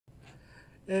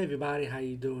Hey everybody, how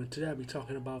you doing? Today I'll be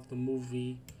talking about the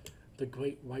movie The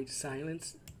Great White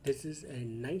Silence. This is a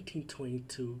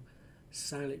 1922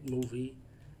 silent movie,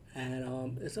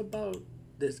 and it's about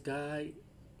this guy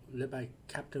led by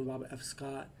Captain Robert F.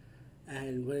 Scott.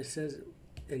 And when it says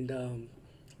in the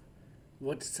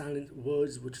what silent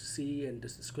words would you see, and the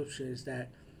description is that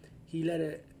he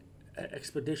led a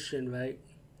expedition, right,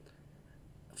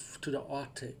 to the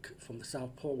Arctic from the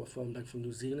South Pole, or from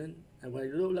New Zealand, and what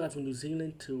it looked like from New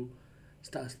Zealand to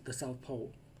start the South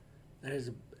Pole. And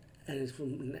it's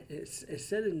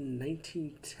said in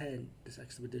 1910, this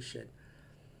expedition,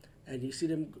 and you see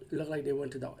them look like they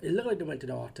went to the it looked like they went to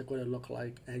the Arctic, what it looked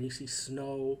like, and you see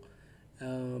snow.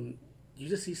 um, you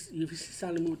just see, if you see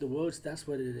Silent Moon with the words, that's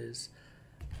what it is.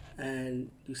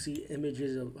 And you see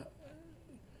images of,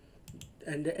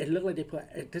 and it looked like they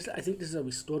put this. I think this is a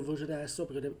restored version that I saw,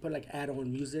 because they put like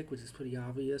add-on music, which is pretty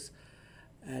obvious.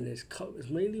 And it's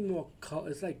mainly more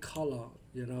it's like color,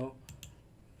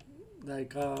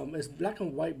 like it's black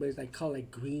and white, but it's like color, like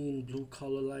green, blue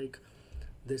color, like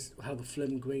this how the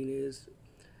film grain is.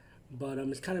 But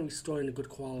it's kind of restoring the good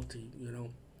quality.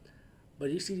 But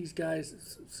you see these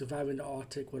guys surviving the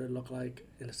Arctic, what it looked like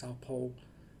in the South Pole,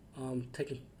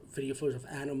 taking video footage of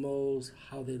animals,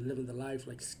 how they live in the life,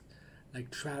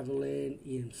 like traveling,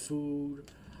 eating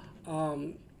food.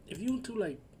 If you into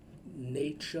like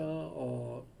nature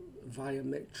or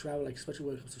environment travel, like especially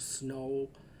when it comes to snow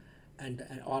and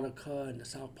Antarctica and the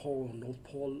South Pole and North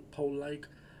Pole like,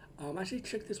 actually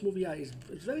check this movie out. It's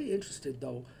very interesting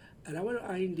though. And I went to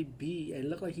IMDb, and it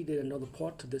looked like he did another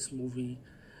part to this movie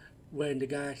when the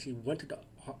guy actually went to the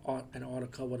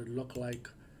Antarctica, what it looked like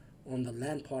on the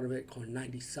land part of it called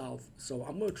 90 South. So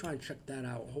I'm gonna try and check that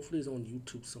out. Hopefully it's on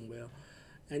YouTube somewhere.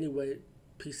 Anyway,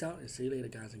 peace out and see you later,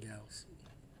 guys and gals.